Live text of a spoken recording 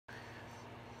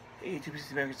Hey YouTube, this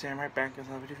is American Samurai back with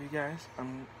another video for you guys.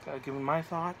 I'm giving my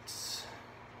thoughts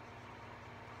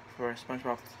for a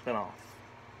SpongeBob spinoff.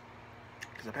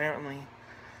 Because apparently,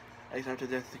 at least after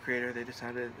the death of the creator, they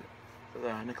decided, the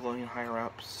Nickelodeon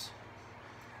higher-ups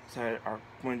decided are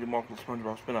going to do multiple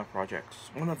SpongeBob spinoff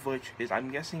projects. One of which is, I'm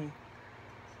guessing,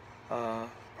 a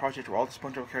project where all the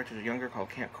SpongeBob characters are younger called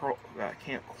Camp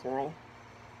Coral.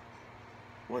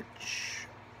 Which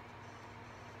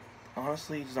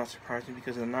honestly does not surprise me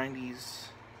because in the 90s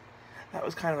that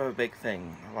was kind of a big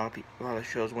thing. A lot of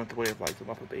shows went the way of like the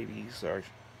Muppet Babies, or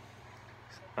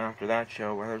after that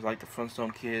show where there was like the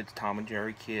Flintstone Kids, Tom and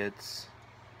Jerry Kids.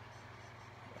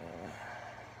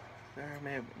 There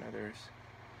may have been others.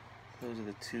 Those are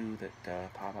the two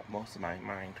that pop up most in my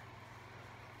mind.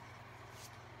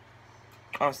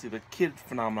 Honestly, the kid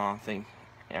phenomenon thing,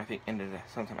 I think, ended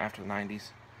sometime after the 90s.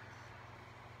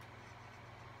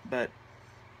 But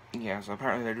yeah, so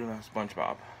apparently they're doing a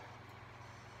SpongeBob.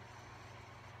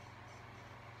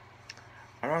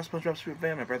 I'm not a SpongeBob super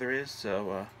fan, my brother is,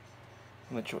 so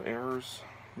let errors.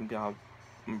 Maybe I'll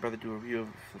my brother do a review of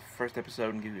the first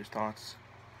episode and give you his thoughts.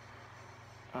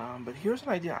 But here's an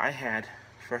idea I had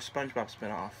for a SpongeBob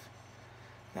spinoff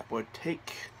that would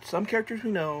take some characters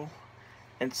we know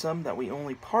and some that we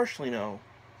only partially know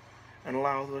and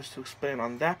allow us to expand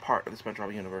on that part of the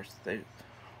SpongeBob universe that they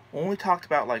only talked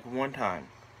about like one time.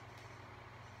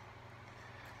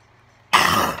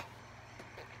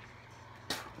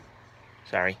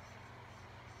 Sorry.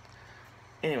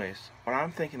 Anyways, what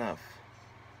I'm thinking of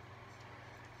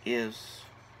is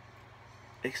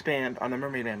expand on the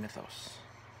Mermaid Man mythos.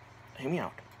 Hear me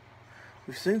out.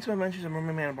 We've seen some adventures of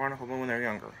Mermaid Man and Barnacle when they're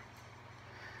younger.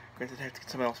 Granted, they have to get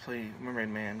someone else to play Mermaid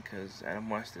Man because Adam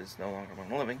West is no longer among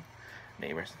the living. May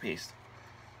he rest in peace.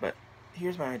 But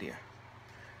here's my idea.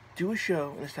 Do a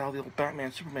show in the style of the old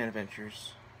Batman Superman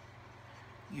adventures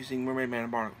using Mermaid Man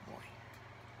and Barnacle Boy.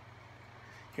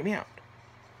 Hear me out.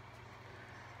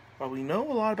 While we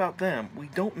know a lot about them, we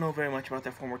don't know very much about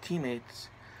their former teammates,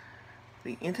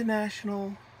 the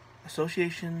International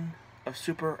Association of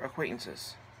Super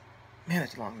Acquaintances. Man,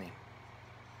 that's a long name.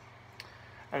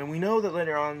 I mean, we know that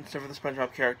later on, several of the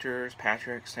SpongeBob characters,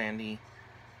 Patrick, Sandy,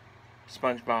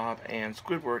 SpongeBob, and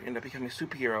Squidward, end up becoming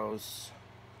superheroes.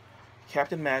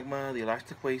 Captain Magma, the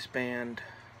Elastic Waistband,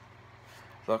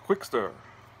 the Quickster,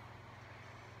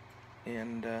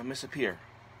 and Miss Appear.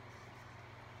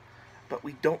 But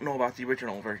we don't know about the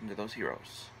original versions of those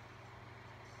heroes.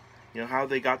 You know, how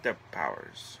they got their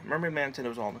powers. Mermaid Man said it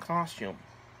was all in the costume.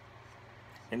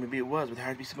 And maybe it was, but there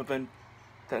had to be some event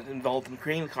that involved in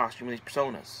creating the costume and these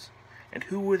personas. And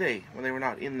who were they when they were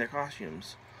not in their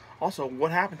costumes? Also,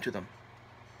 what happened to them?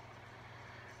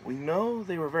 We know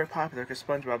they were very popular because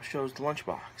SpongeBob shows the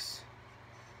lunchbox.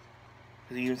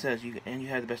 Because he even says, you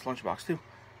had the best lunchbox too.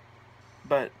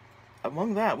 But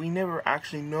among that, we never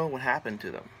actually know what happened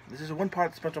to them. This is one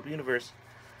part of the SpongeBob universe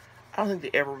I don't think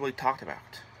they ever really talked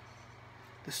about.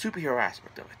 The superhero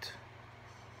aspect of it.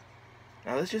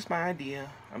 Now, this is just my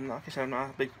idea. I'm not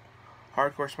a big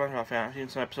hardcore SpongeBob fan. I've seen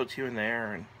some episodes here and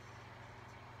there, and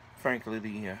frankly,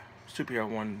 the superhero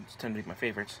ones tend to be my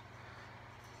favorites.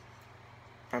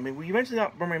 I mean, we eventually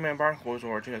got Mermaid Man Barnacle's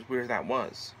origin, as weird as that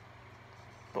was.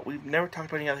 But we've never talked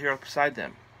about any other heroes beside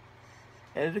them.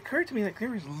 And it occurred to me that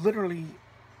there is literally,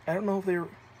 I don't know if they were,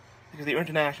 because they were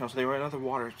international, so they were in other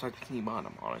waters besides Bikini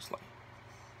Bottom, honestly.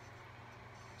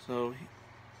 So,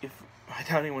 if, I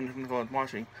doubt anyone from Nickelodeon's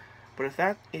watching, but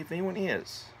if anyone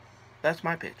is, that's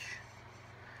my pitch.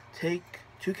 Take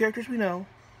two characters we know,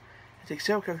 and take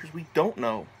several characters we don't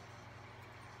know,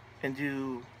 and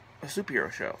do a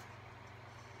superhero show.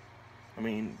 I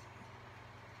mean,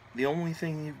 the only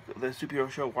thing the superhero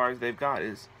show-wise they've got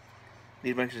is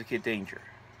The Adventures of Kid Danger.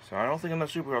 So I don't think another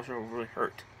superhero show will really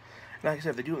hurt. And like I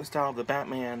said, they do it in the style of the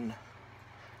Batman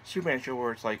Superman show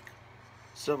where it's like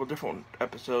several different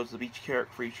episodes of each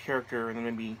character for each character, and then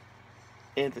maybe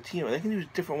end the team. They can do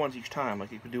different ones each time.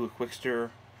 Like you could do a Quickster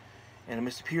and a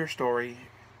Miss Appear story,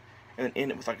 and then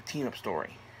end it with like a team-up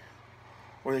story.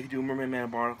 Or they could do a Mermaid Man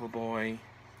and Barnacle Boy,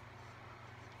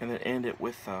 and then end it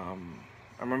with a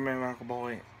Mermaid Man and Barnacle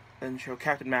Boy, then show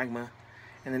Captain Magma,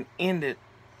 and then end it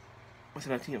with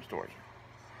a team-up story.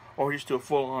 Or just do a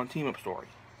full-on team-up story.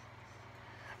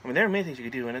 I mean, there are many things you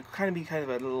could do, and it could kind of be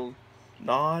a little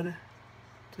nod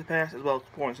to the past, as well as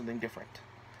exploring something different.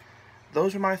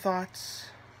 Those are my thoughts.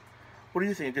 What do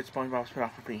you think a good SpongeBob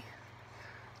spinoff would be?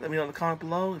 Let me know in the comment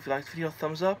below. If you liked the video,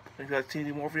 thumbs up. And if you'd like to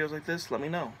see more videos like this, let me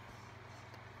know.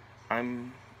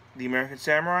 I'm the American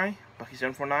Samurai,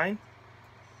 Bucky749,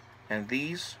 and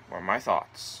these were my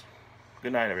thoughts.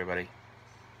 Good night, everybody.